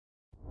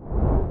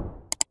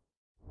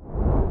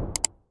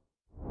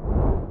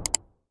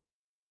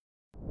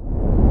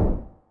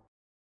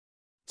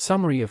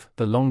Summary of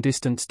The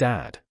Long-Distance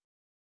Dad.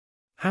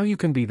 How you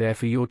can be there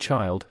for your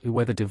child,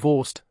 whether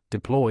divorced,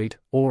 deployed,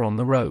 or on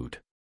the road.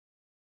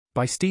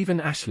 By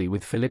Stephen Ashley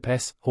with Philip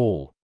S.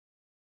 Hall.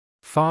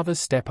 Fathers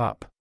step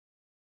up.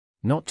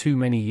 Not too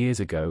many years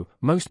ago,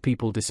 most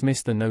people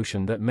dismissed the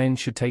notion that men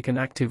should take an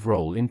active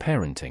role in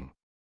parenting.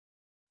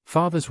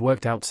 Fathers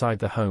worked outside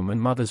the home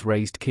and mothers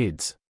raised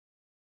kids.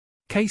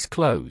 Case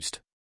closed.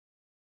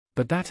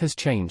 But that has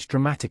changed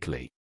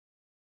dramatically.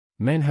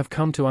 Men have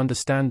come to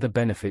understand the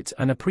benefits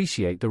and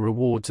appreciate the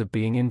rewards of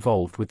being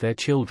involved with their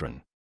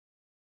children.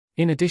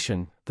 In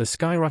addition, the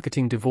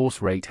skyrocketing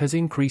divorce rate has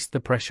increased the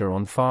pressure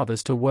on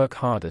fathers to work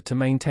harder to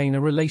maintain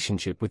a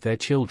relationship with their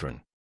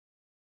children.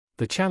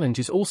 The challenge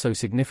is also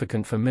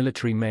significant for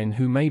military men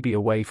who may be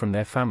away from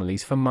their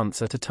families for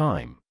months at a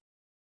time.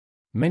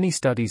 Many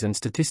studies and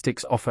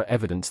statistics offer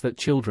evidence that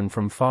children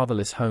from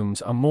fatherless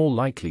homes are more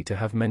likely to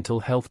have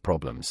mental health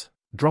problems,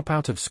 drop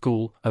out of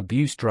school,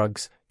 abuse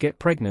drugs, get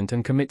pregnant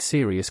and commit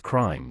serious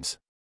crimes.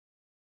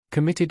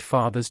 Committed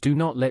fathers do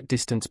not let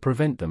distance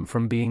prevent them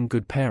from being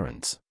good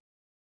parents.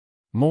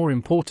 More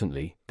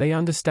importantly, they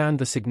understand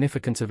the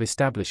significance of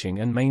establishing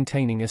and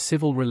maintaining a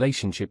civil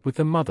relationship with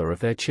the mother of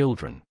their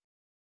children.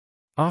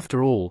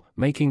 After all,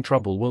 making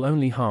trouble will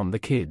only harm the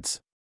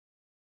kids.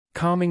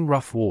 Calming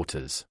rough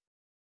waters.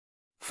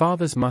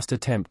 Fathers must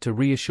attempt to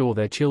reassure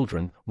their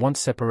children once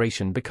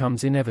separation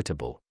becomes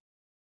inevitable.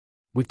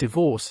 With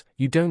divorce,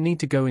 you don't need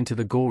to go into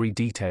the gory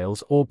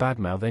details or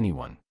badmouth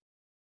anyone.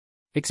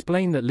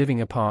 Explain that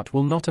living apart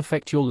will not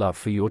affect your love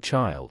for your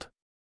child.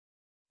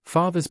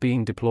 Fathers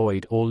being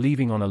deployed or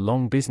leaving on a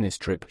long business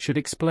trip should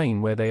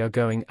explain where they are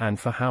going and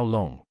for how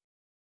long.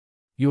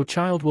 Your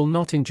child will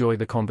not enjoy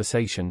the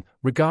conversation,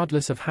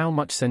 regardless of how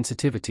much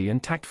sensitivity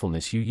and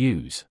tactfulness you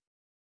use.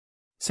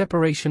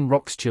 Separation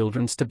rocks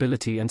children's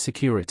stability and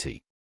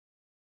security.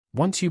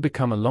 Once you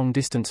become a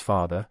long-distance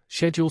father,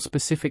 schedule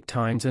specific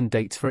times and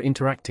dates for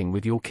interacting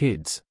with your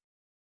kids.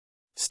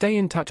 Stay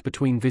in touch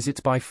between visits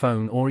by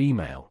phone or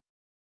email.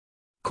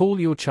 Call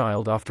your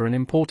child after an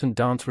important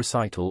dance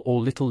recital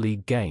or little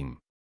league game.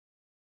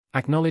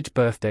 Acknowledge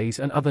birthdays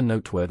and other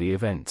noteworthy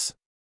events.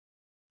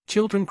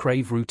 Children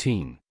crave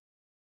routine.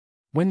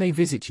 When they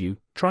visit you,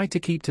 try to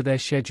keep to their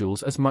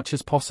schedules as much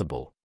as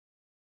possible.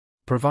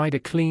 Provide a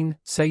clean,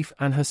 safe,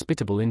 and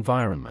hospitable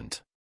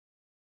environment.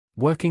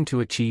 Working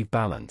to achieve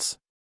balance.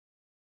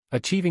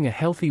 Achieving a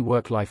healthy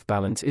work-life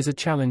balance is a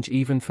challenge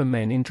even for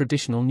men in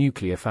traditional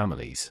nuclear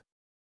families.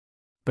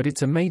 But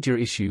it's a major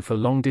issue for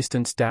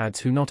long-distance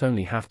dads who not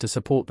only have to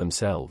support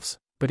themselves,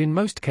 but in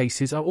most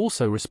cases are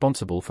also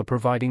responsible for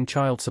providing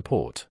child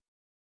support.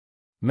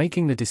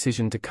 Making the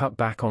decision to cut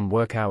back on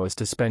work hours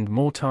to spend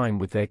more time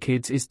with their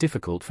kids is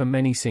difficult for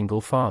many single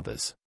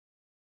fathers.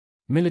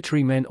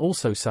 Military men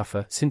also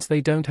suffer since they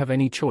don't have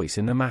any choice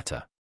in the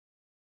matter.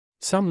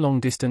 Some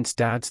long-distance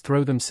dads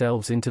throw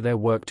themselves into their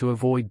work to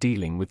avoid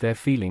dealing with their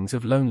feelings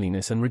of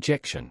loneliness and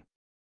rejection.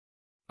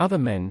 Other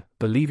men,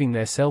 believing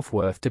their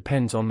self-worth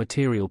depends on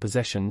material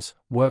possessions,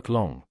 work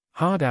long,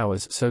 hard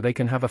hours so they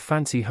can have a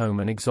fancy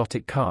home and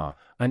exotic car,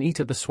 and eat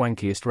at the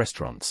swankiest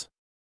restaurants.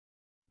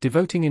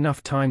 Devoting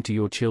enough time to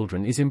your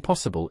children is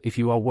impossible if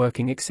you are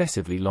working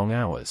excessively long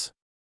hours.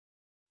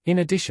 In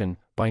addition,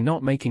 by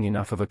not making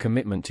enough of a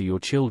commitment to your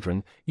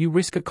children, you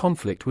risk a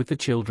conflict with the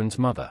children's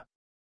mother.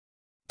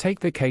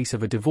 Take the case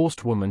of a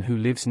divorced woman who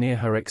lives near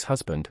her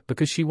ex-husband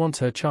because she wants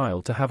her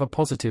child to have a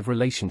positive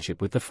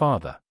relationship with the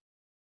father.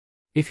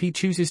 If he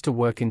chooses to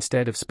work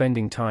instead of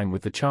spending time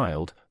with the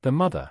child, the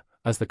mother,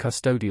 as the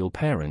custodial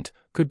parent,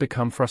 could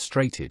become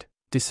frustrated,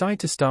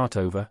 decide to start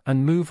over,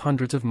 and move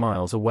hundreds of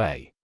miles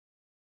away.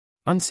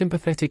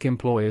 Unsympathetic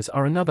employers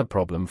are another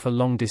problem for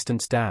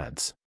long-distance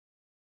dads.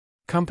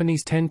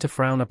 Companies tend to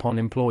frown upon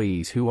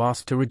employees who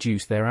ask to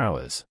reduce their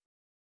hours.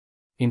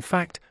 In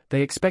fact,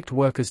 they expect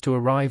workers to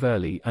arrive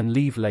early and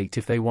leave late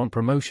if they want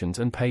promotions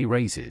and pay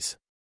raises.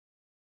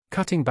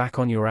 Cutting back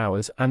on your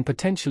hours and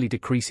potentially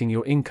decreasing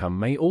your income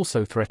may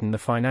also threaten the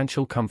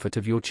financial comfort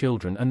of your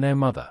children and their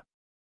mother.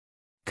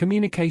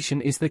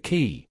 Communication is the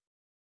key.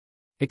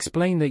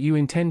 Explain that you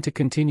intend to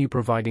continue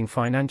providing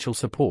financial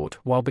support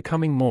while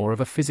becoming more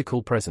of a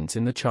physical presence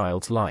in the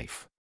child's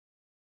life.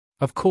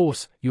 Of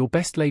course, your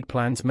best-laid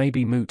plans may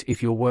be moot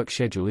if your work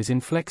schedule is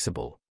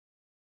inflexible.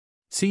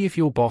 See if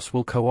your boss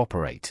will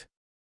cooperate.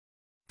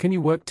 Can you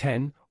work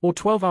 10 or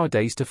 12-hour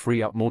days to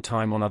free up more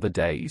time on other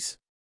days?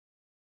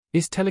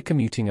 Is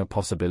telecommuting a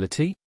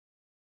possibility?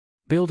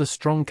 Build a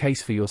strong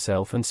case for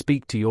yourself and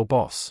speak to your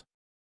boss.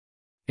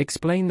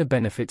 Explain the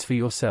benefits for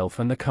yourself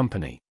and the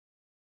company.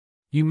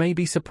 You may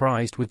be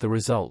surprised with the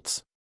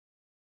results.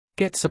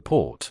 Get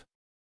support.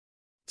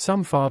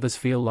 Some fathers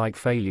feel like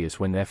failures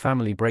when their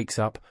family breaks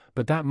up,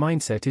 but that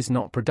mindset is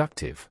not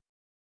productive.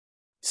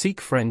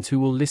 Seek friends who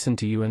will listen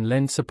to you and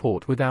lend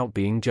support without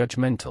being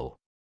judgmental.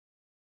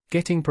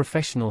 Getting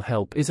professional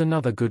help is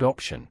another good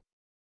option.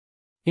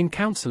 In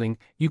counseling,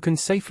 you can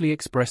safely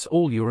express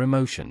all your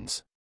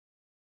emotions.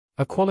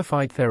 A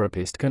qualified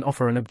therapist can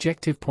offer an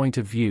objective point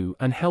of view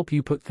and help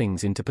you put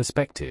things into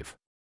perspective.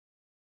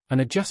 An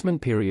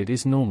adjustment period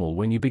is normal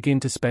when you begin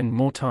to spend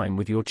more time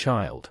with your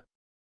child.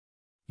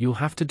 You'll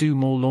have to do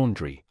more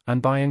laundry, and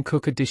buy and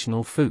cook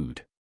additional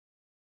food.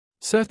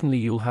 Certainly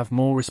you'll have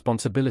more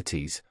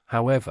responsibilities,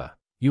 however,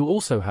 you'll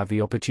also have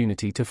the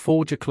opportunity to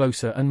forge a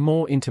closer and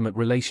more intimate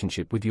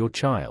relationship with your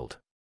child.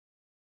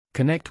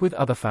 Connect with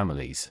other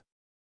families.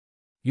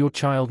 Your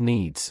child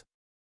needs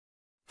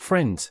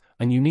friends,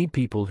 and you need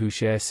people who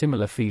share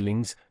similar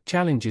feelings,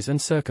 challenges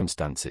and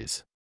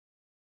circumstances.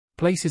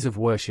 Places of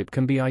worship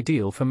can be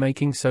ideal for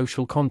making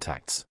social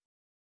contacts.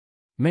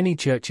 Many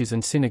churches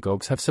and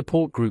synagogues have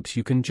support groups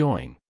you can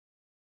join.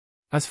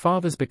 As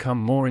fathers become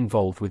more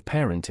involved with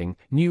parenting,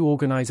 new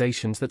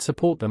organizations that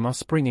support them are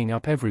springing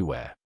up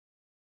everywhere.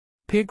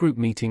 Peer group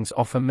meetings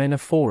offer men a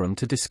forum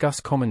to discuss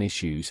common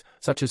issues,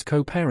 such as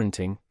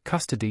co-parenting,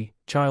 custody,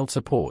 child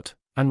support,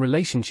 and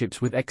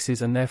relationships with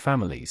exes and their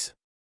families.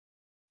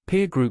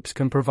 Peer groups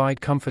can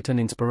provide comfort and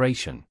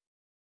inspiration.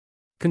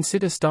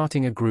 Consider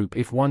starting a group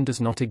if one does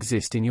not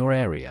exist in your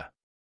area.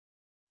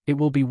 It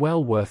will be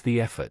well worth the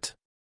effort.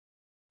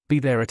 Be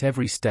there at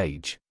every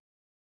stage.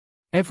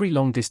 Every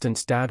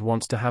long-distance dad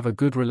wants to have a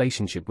good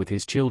relationship with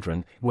his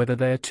children, whether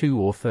they're 2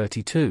 or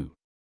 32.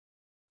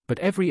 But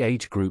every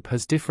age group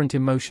has different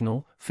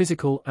emotional,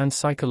 physical, and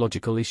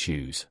psychological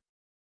issues.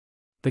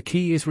 The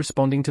key is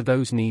responding to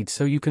those needs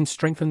so you can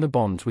strengthen the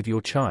bonds with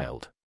your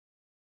child.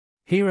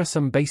 Here are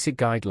some basic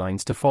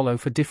guidelines to follow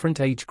for different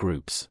age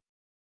groups.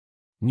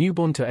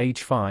 Newborn to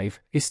age 5,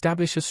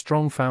 establish a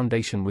strong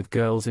foundation with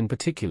girls in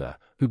particular,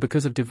 who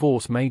because of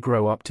divorce may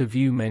grow up to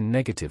view men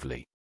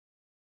negatively.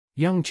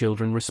 Young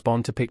children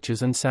respond to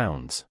pictures and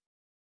sounds.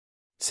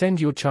 Send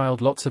your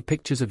child lots of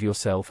pictures of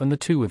yourself and the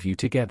two of you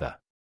together.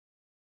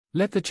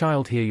 Let the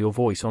child hear your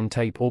voice on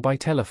tape or by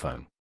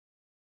telephone.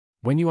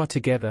 When you are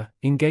together,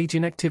 engage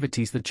in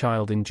activities the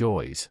child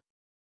enjoys.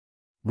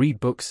 Read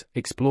books,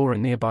 explore a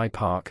nearby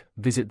park,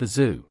 visit the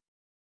zoo.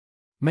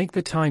 Make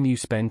the time you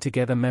spend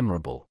together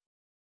memorable.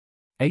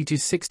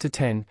 Ages 6 to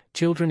 10,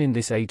 children in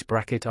this age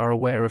bracket are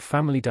aware of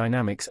family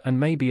dynamics and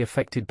may be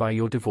affected by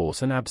your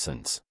divorce and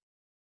absence.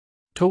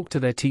 Talk to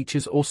their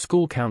teachers or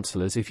school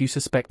counselors if you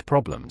suspect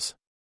problems.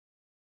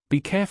 Be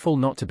careful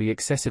not to be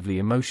excessively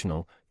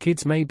emotional,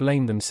 kids may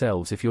blame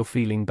themselves if you're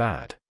feeling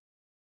bad.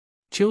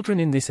 Children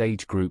in this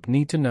age group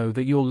need to know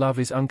that your love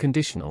is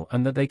unconditional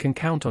and that they can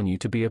count on you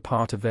to be a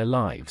part of their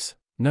lives,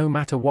 no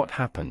matter what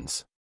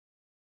happens.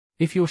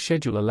 If your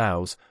schedule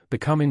allows,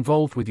 become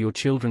involved with your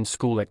children's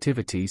school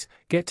activities,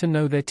 get to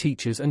know their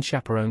teachers and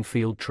chaperone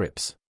field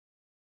trips.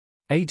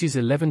 Ages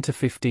 11 to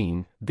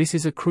 15, this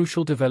is a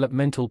crucial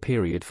developmental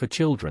period for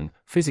children,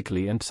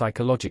 physically and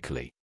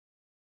psychologically.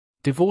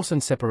 Divorce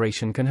and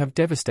separation can have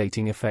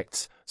devastating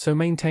effects, so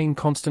maintain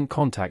constant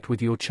contact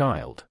with your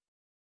child.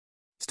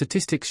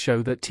 Statistics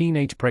show that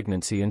teenage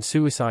pregnancy and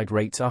suicide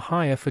rates are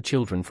higher for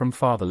children from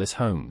fatherless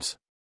homes.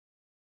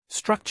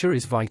 Structure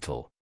is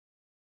vital.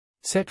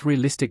 Set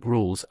realistic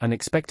rules and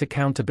expect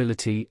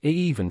accountability,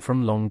 even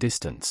from long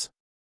distance.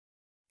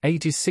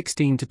 Ages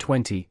 16 to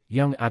 20,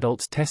 young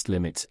adults test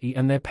limits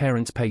and their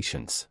parents'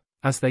 patience,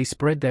 as they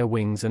spread their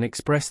wings and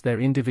express their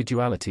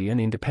individuality and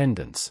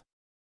independence.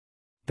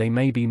 They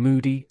may be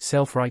moody,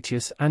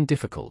 self-righteous, and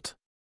difficult.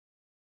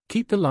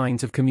 Keep the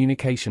lines of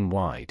communication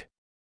wide.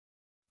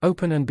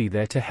 Open and be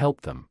there to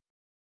help them.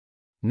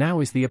 Now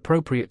is the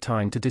appropriate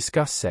time to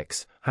discuss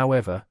sex,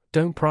 however,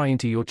 don't pry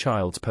into your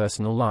child's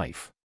personal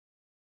life.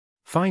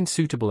 Find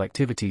suitable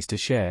activities to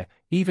share,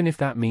 even if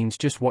that means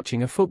just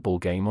watching a football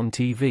game on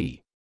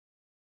TV.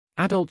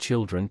 Adult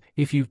children,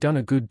 if you've done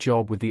a good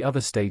job with the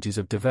other stages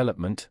of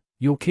development,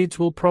 your kids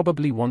will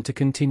probably want to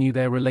continue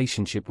their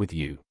relationship with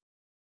you.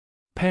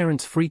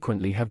 Parents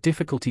frequently have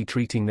difficulty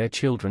treating their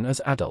children as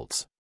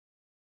adults.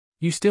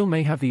 You still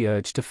may have the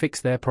urge to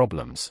fix their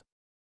problems.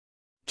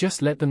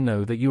 Just let them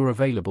know that you're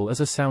available as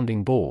a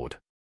sounding board.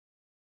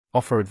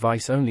 Offer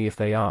advice only if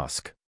they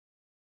ask.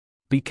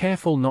 Be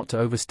careful not to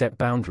overstep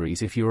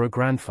boundaries if you're a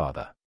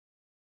grandfather.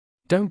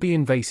 Don't be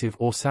invasive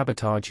or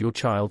sabotage your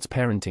child's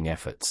parenting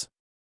efforts.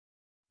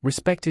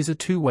 Respect is a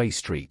two-way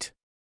street.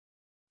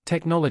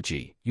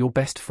 Technology, your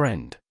best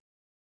friend.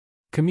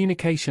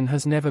 Communication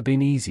has never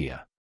been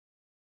easier.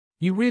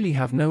 You really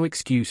have no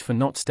excuse for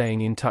not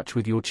staying in touch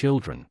with your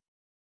children.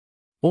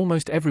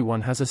 Almost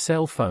everyone has a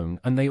cell phone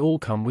and they all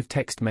come with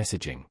text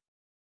messaging.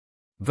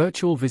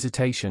 Virtual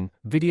visitation,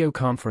 video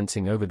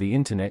conferencing over the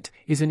internet,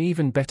 is an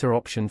even better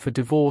option for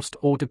divorced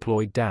or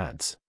deployed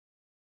dads.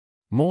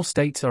 More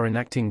states are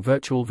enacting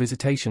virtual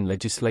visitation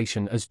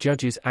legislation as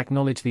judges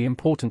acknowledge the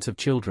importance of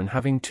children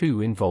having two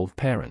involved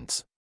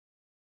parents.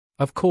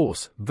 Of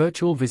course,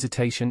 virtual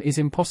visitation is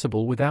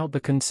impossible without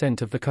the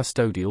consent of the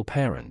custodial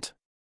parent.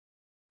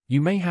 You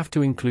may have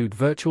to include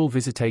virtual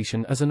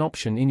visitation as an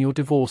option in your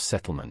divorce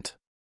settlement.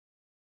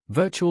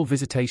 Virtual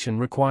visitation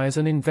requires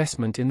an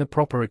investment in the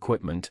proper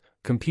equipment,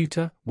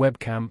 computer,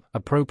 webcam,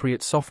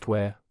 appropriate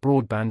software,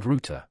 broadband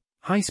router,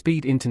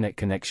 high-speed internet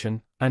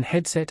connection, and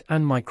headset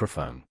and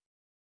microphone.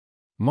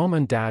 Mom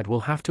and dad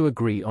will have to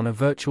agree on a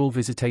virtual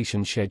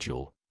visitation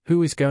schedule,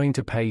 who is going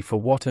to pay for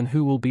what and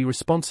who will be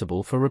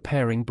responsible for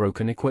repairing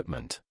broken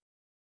equipment.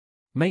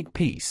 Make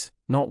peace,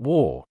 not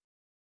war.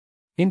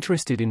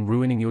 Interested in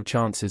ruining your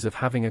chances of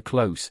having a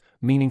close,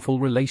 meaningful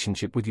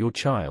relationship with your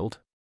child?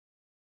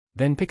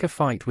 Then pick a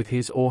fight with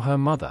his or her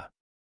mother.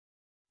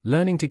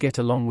 Learning to get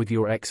along with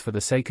your ex for the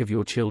sake of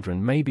your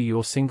children may be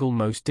your single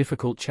most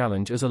difficult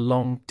challenge as a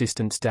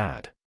long-distance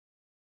dad.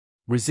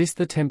 Resist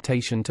the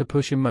temptation to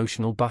push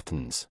emotional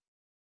buttons.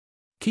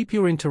 Keep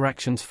your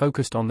interactions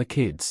focused on the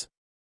kids.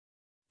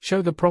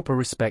 Show the proper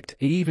respect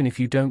even if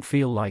you don't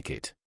feel like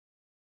it.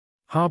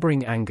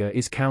 Harboring anger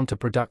is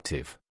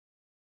counterproductive.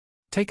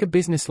 Take a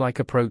businesslike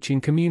approach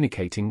in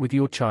communicating with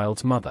your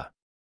child's mother.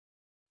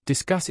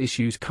 Discuss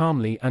issues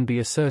calmly and be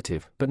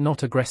assertive, but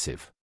not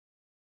aggressive.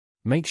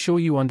 Make sure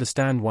you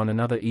understand one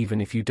another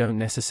even if you don't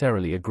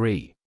necessarily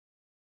agree.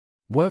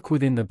 Work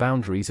within the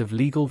boundaries of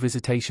legal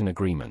visitation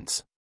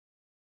agreements.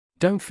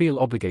 Don't feel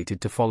obligated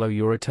to follow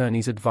your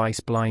attorney's advice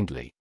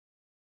blindly.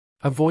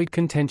 Avoid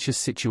contentious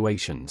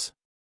situations.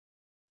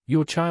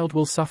 Your child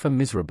will suffer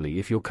miserably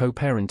if your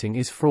co-parenting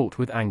is fraught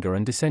with anger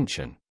and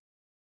dissension.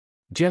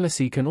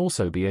 Jealousy can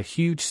also be a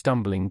huge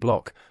stumbling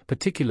block,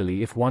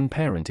 particularly if one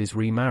parent is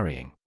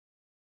remarrying.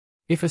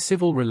 If a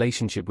civil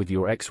relationship with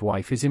your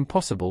ex-wife is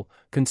impossible,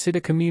 consider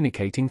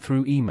communicating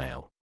through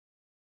email.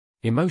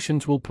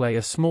 Emotions will play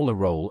a smaller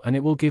role and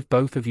it will give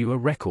both of you a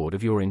record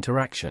of your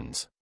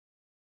interactions.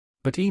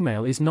 But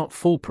email is not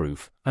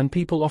foolproof, and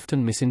people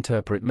often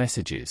misinterpret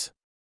messages.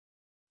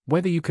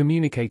 Whether you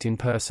communicate in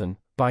person,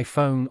 by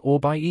phone or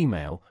by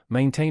email,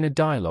 maintain a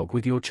dialogue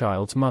with your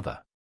child's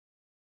mother.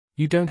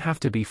 You don't have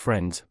to be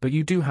friends, but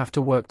you do have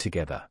to work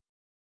together.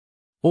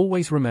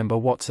 Always remember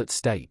what's at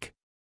stake.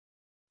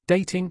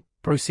 Dating,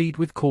 proceed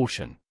with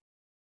caution.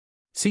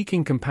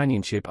 Seeking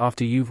companionship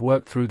after you've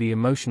worked through the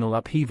emotional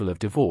upheaval of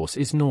divorce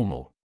is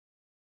normal.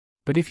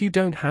 But if you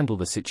don't handle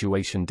the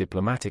situation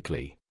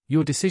diplomatically,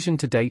 your decision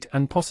to date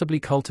and possibly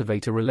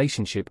cultivate a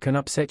relationship can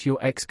upset your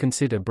ex.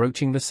 Consider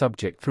broaching the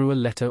subject through a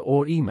letter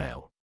or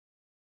email.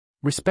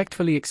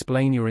 Respectfully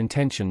explain your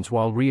intentions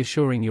while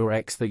reassuring your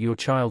ex that your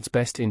child's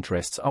best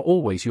interests are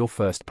always your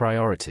first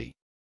priority.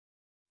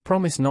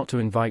 Promise not to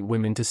invite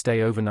women to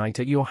stay overnight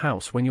at your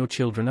house when your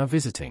children are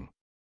visiting.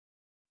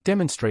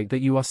 Demonstrate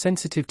that you are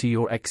sensitive to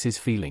your ex's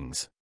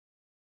feelings.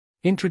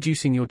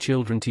 Introducing your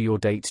children to your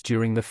dates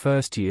during the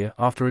first year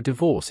after a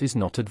divorce is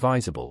not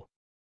advisable.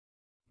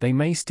 They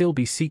may still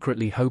be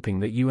secretly hoping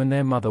that you and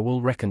their mother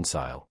will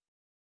reconcile.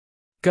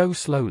 Go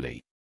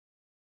slowly.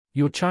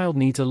 Your child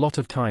needs a lot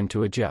of time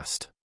to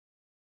adjust.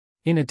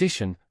 In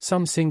addition,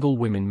 some single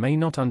women may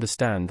not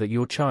understand that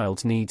your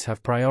child's needs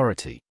have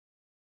priority.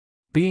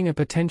 Being a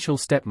potential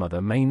stepmother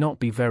may not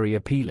be very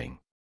appealing.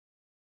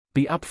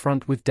 Be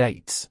upfront with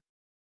dates.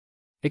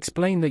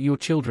 Explain that your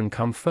children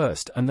come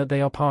first and that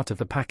they are part of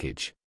the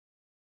package.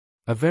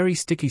 A very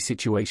sticky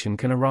situation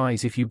can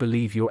arise if you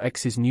believe your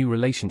ex's new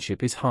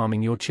relationship is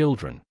harming your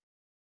children.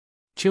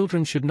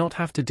 Children should not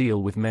have to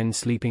deal with men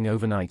sleeping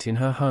overnight in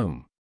her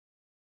home.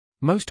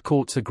 Most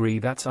courts agree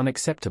that's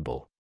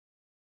unacceptable.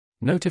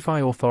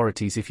 Notify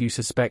authorities if you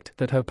suspect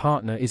that her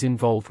partner is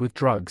involved with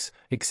drugs,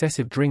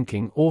 excessive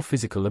drinking, or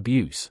physical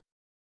abuse.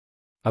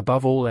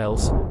 Above all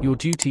else, your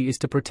duty is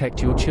to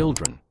protect your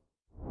children.